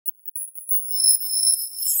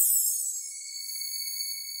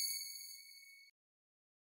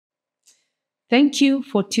Thank you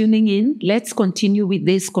for tuning in. Let's continue with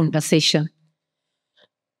this conversation,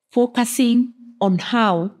 focusing on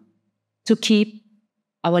how to keep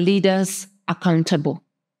our leaders accountable,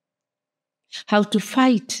 how to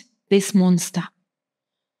fight this monster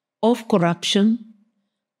of corruption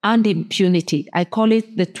and impunity. I call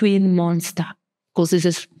it the twin monster because it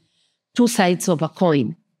is two sides of a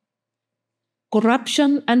coin.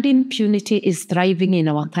 Corruption and impunity is thriving in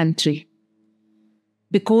our country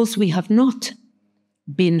because we have not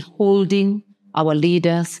been holding our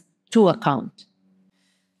leaders to account.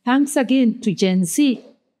 Thanks again to Gen Z.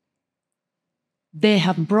 They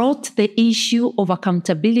have brought the issue of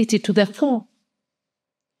accountability to the fore.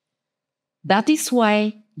 That is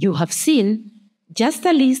why you have seen just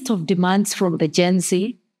a list of demands from the Gen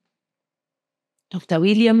Z. Dr.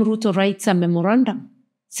 William Ruto writes a memorandum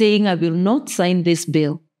saying, I will not sign this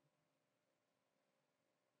bill.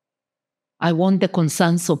 I want the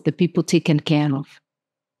concerns of the people taken care of.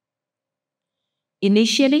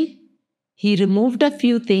 Initially, he removed a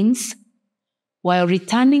few things while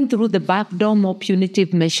returning through the back door more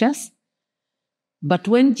punitive measures. But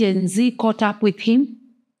when Gen Z caught up with him,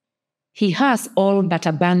 he has all but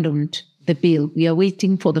abandoned the bill. We are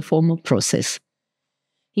waiting for the formal process.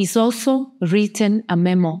 He's also written a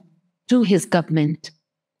memo to his government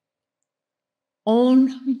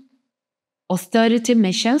on austerity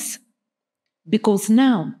measures because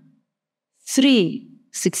now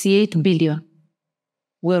 368 billion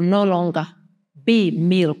will no longer be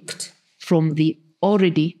milked from the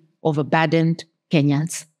already overburdened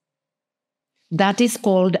Kenyans. That is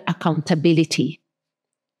called accountability.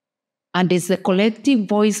 And it's the collective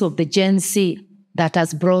voice of the Gen Z that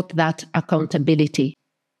has brought that accountability.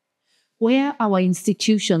 Where our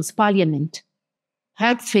institutions, Parliament,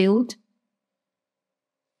 had failed,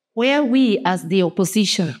 where we as the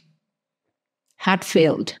opposition had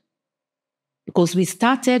failed, because we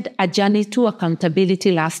started a journey to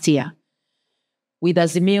accountability last year with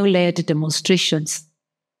Azimio-led demonstrations.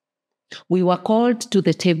 We were called to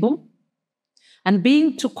the table, and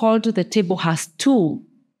being called to the table has 2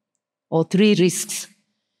 or 3 risks.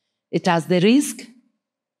 It has the risk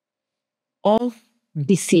of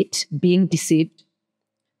deceit, being deceived,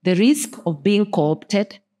 the risk of being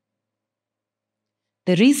co-opted,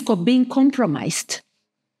 the risk of being compromised.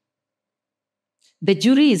 The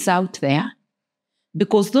jury is out there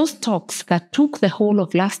because those talks that took the whole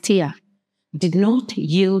of last year did not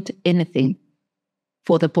yield anything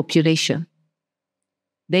for the population.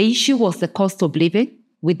 The issue was the cost of living.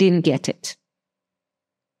 We didn't get it.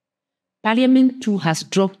 Parliament too has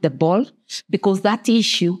dropped the ball because that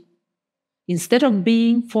issue, instead of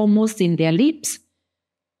being foremost in their lips,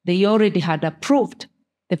 they already had approved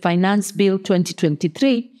the Finance Bill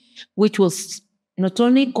 2023, which was not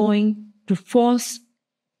only going to force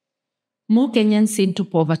more Kenyans into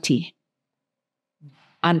poverty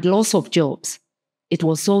and loss of jobs, it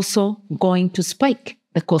was also going to spike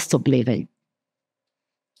the cost of living.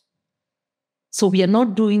 So we are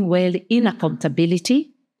not doing well in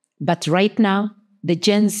accountability, but right now, the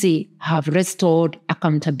Gen Z have restored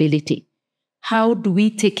accountability. How do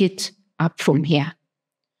we take it up from here?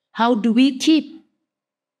 How do we keep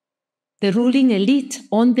the ruling elite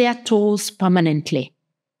on their toes permanently?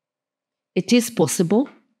 It is possible.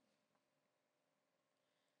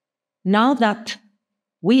 Now that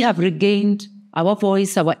we have regained our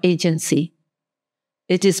voice, our agency,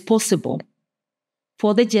 it is possible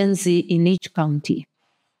for the Gen Z in each county,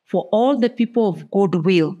 for all the people of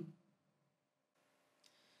goodwill,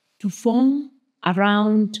 to form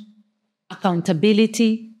around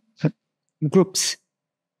accountability groups,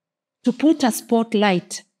 to put a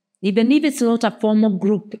spotlight, even if it's not a formal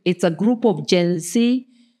group, it's a group of Gen Z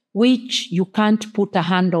which you can't put a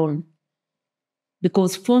hand on,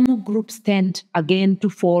 because formal groups tend again to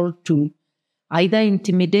fall to either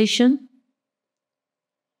intimidation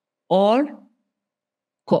or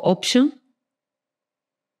co-option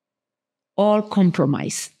or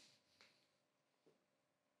compromise.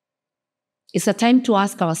 It's a time to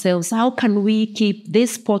ask ourselves, how can we keep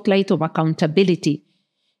this spotlight of accountability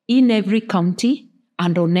in every county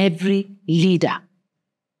and on every leader?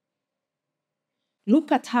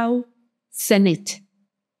 Look at how Senate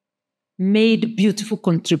made beautiful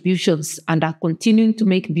contributions and are continuing to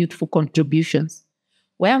make beautiful contributions.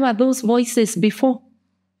 Where were those voices before?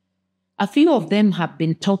 A few of them have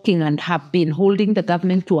been talking and have been holding the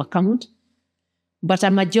government to account, but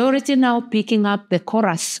a majority now picking up the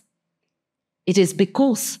chorus. It is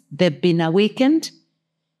because they've been awakened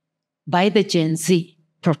by the Gen Z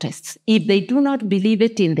protests. If they do not believe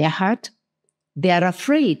it in their heart, they are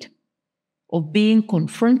afraid of being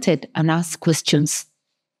confronted and asked questions.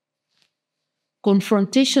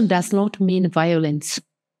 Confrontation does not mean violence.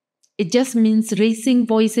 It just means raising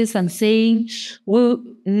voices and saying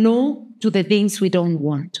no to the things we don't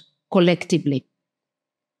want collectively.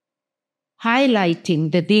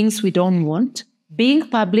 Highlighting the things we don't want, being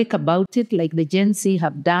public about it like the Gen Z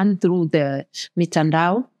have done through the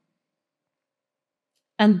mitandao,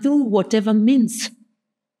 and do whatever means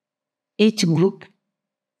each group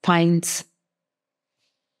finds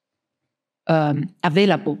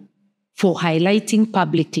available for highlighting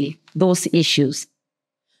publicly those issues.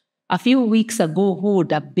 A few weeks ago, who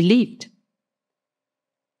would have believed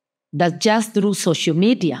that just through social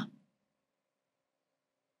media,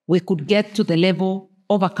 we could get to the level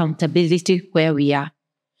of accountability where we are?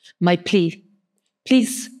 My plea,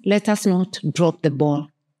 please let us not drop the ball.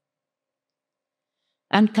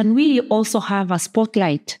 And can we also have a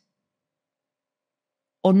spotlight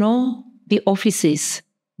on all the offices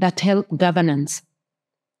that help governance,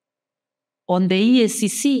 on the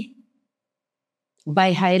EACC,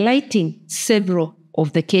 by highlighting several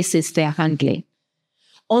of the cases they are handling,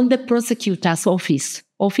 on the prosecutor's office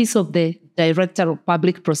of the Director of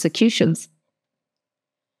Public Prosecutions.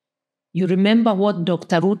 You remember what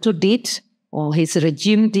Dr. Ruto did, or his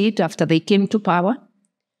regime did after they came to power?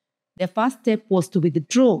 The first step was to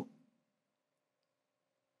withdraw,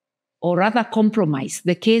 or rather compromise,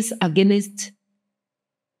 the case against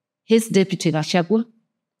his deputy Gachagua,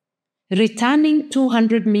 returning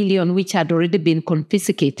 200 million, which had already been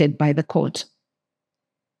confiscated by the court,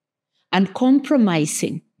 and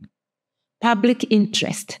compromising public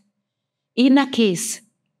interest in a case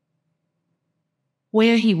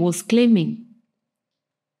where he was claiming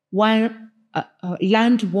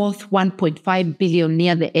land worth 1.5 billion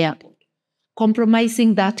near the airport,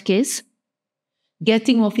 compromising that case,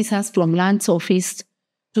 getting officers from Land's office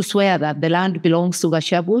to swear that the land belongs to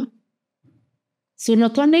Gachagua. So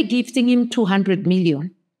not only gifting him 200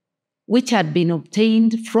 million, which had been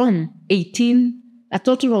obtained from a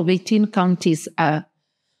total of 18 counties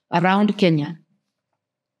around Kenya,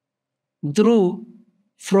 through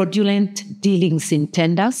fraudulent dealings in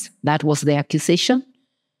tenders. That was the accusation.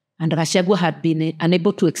 And Gachagua had been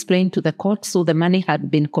unable to explain to the court, so the money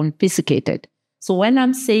had been confiscated. So when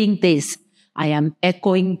I'm saying this, I am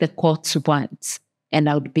echoing the court's words, and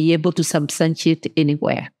I would be able to substantiate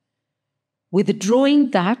anywhere.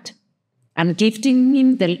 Withdrawing that and gifting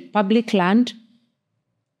him the public land,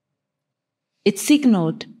 it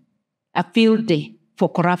signaled a field day for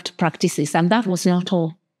corrupt practices, and that was not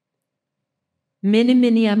all. Many,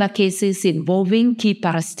 many other cases involving key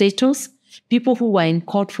parastatals, people who were in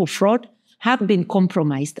court for fraud, have been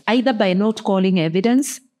compromised, either by not calling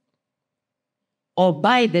evidence or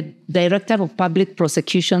by the Director of Public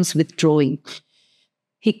Prosecutions withdrawing.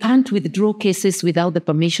 He can't withdraw cases without the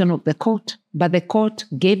permission of the court, but the court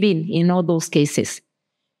gave in all those cases.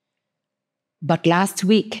 But last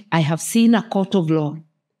week, I have seen a court of law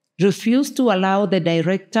refuse to allow the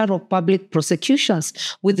Director of Public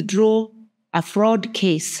Prosecutions withdraw a fraud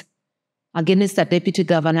case against the Deputy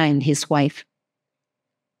Governor and his wife.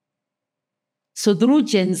 So through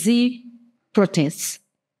Gen Z protests,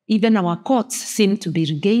 even our courts seem to be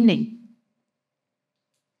regaining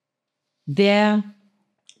their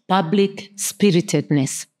public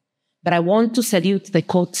spiritedness. But I want to salute the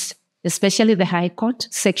courts, especially the High Court,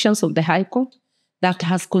 sections of the High Court, that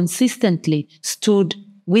has consistently stood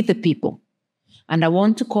with the people. And I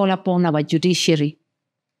want to call upon our judiciary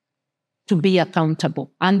to be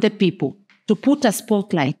accountable, and the people to put a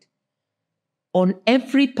spotlight on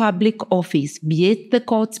every public office, be it the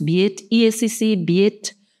courts, be it EACC, be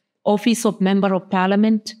it Office of Member of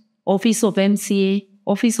Parliament, Office of MCA,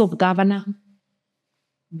 Office of Governor,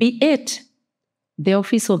 be it the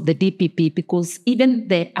Office of the DPP, because even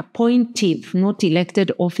the appointive, not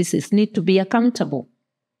elected offices need to be accountable.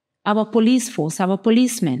 Our police force, our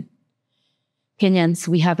policemen. Kenyans,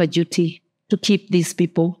 we have a duty to keep these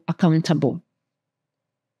people accountable.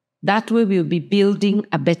 That way we'll be building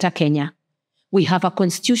a better Kenya. We have a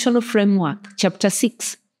constitutional framework, Chapter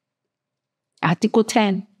 6, Article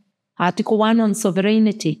 10, Article 1 on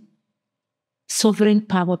sovereignty. Sovereign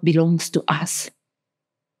power belongs to us.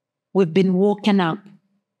 We've been woken up.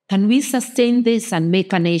 Can we sustain this and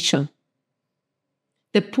make a nation?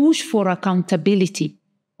 The push for accountability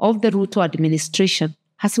of the Ruto administration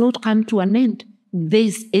has not come to an end.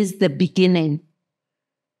 This is the beginning.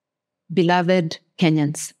 Beloved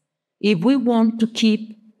Kenyans, if we want to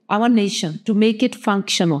keep our nation, to make it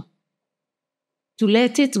functional, to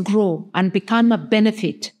let it grow and become a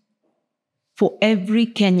benefit for every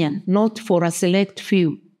Kenyan, not for a select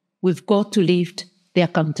few, we've got to lift the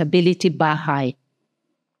accountability bar high.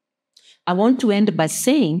 I want to end by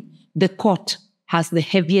saying the court has the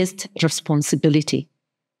heaviest responsibility.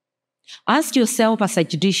 Ask yourself as a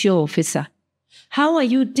judicial officer, how are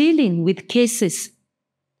you dealing with cases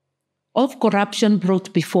of corruption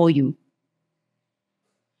brought before you?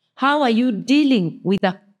 How are you dealing with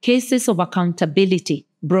the cases of accountability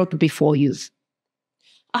brought before you?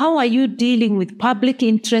 How are you dealing with public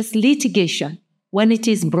interest litigation when it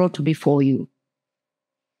is brought before you?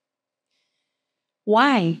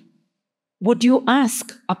 Why would you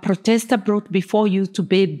ask a protester brought before you to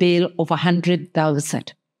pay bail of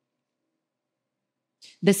 $100,000?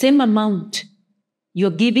 The same amount you're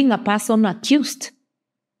giving a person accused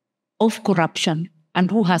of corruption and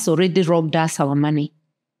who has already robbed us our money.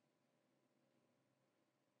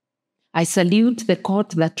 I salute the court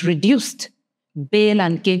that reduced bail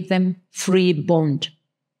and gave them free bond.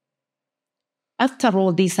 After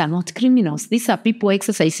all, these are not criminals. These are people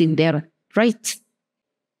exercising their rights.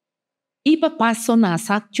 If a person has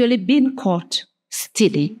actually been caught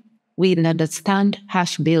stealing, we understand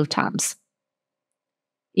harsh bail terms.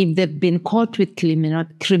 If they've been caught with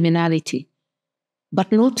criminality,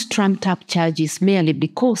 but not trumped up charges merely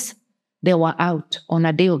because they were out on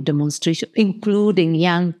a day of demonstration, including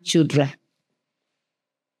young children.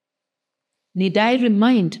 Need I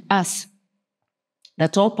remind us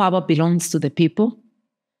that all power belongs to the people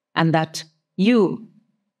and that you,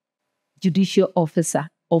 judicial officer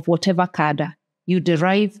of whatever cadre, you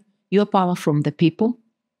derive your power from the people?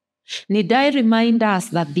 Need I remind us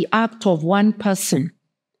that the act of one person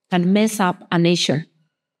can mess up a nation?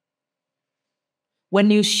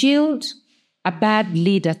 When you shield a bad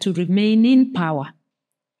leader to remain in power,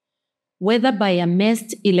 whether by a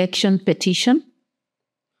messed election petition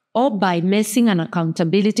or by messing an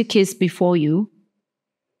accountability case before you,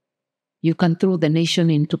 you can throw the nation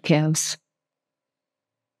into chaos.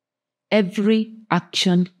 Every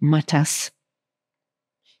action matters.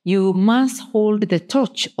 You must hold the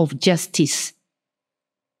torch of justice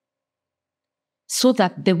so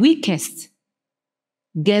that the weakest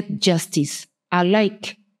get justice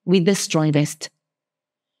alike with the strongest.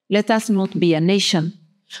 Let us not be a nation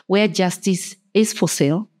where justice is for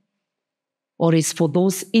sale or is for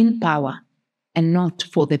those in power and not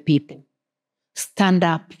for the people. Stand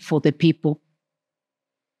up for the people.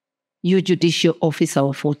 You judicial officer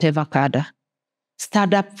of whatever cadre,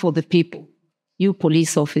 stand up for the people. You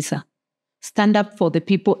police officer, stand up for the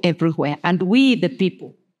people everywhere. And we, the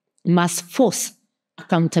people, must force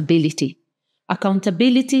accountability.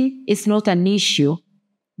 Accountability is not an issue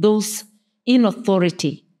those in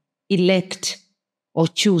authority elect or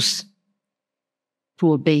choose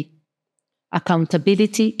to obey.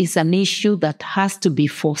 Accountability is an issue that has to be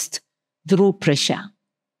forced through pressure.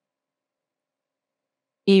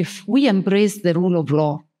 If we embrace the rule of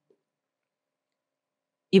law,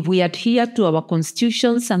 if we adhere to our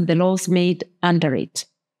constitutions and the laws made under it,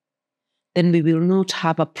 then we will not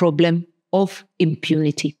have a problem of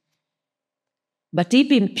impunity. But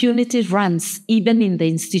if impunity runs even in the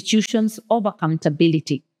institutions of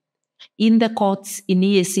accountability, in the courts, in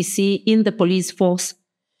EACC, in the police force,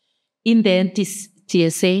 in the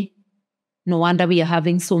NTSA, no wonder we are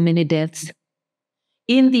having so many deaths,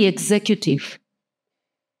 in the executive,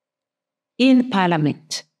 in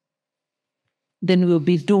parliament, then we'll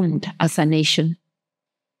be doomed as a nation.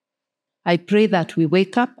 I pray that we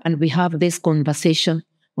wake up and we have this conversation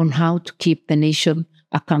on how to keep the nation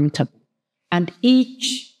accountable. And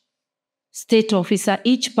each state officer,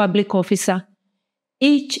 each public officer,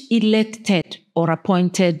 each elected or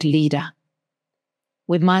appointed leader,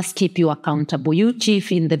 we must keep you accountable. You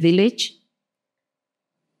chief in the village,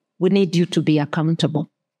 we need you to be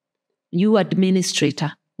accountable. You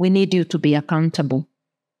administrator, we need you to be accountable.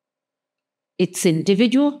 It's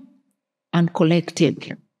individual and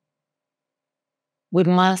collective. We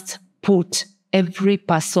must put every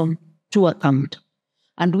person to account.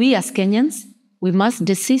 And we as Kenyans, we must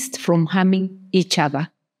desist from harming each other.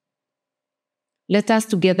 Let us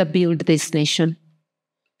together build this nation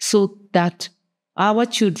so that our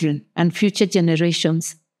children and future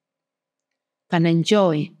generations can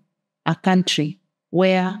enjoy a country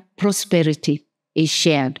where prosperity is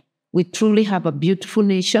shared. We truly have a beautiful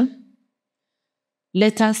nation.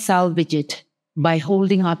 Let us salvage it by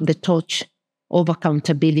holding up the torch of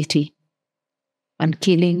accountability and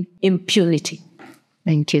killing impunity.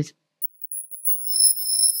 Thank you.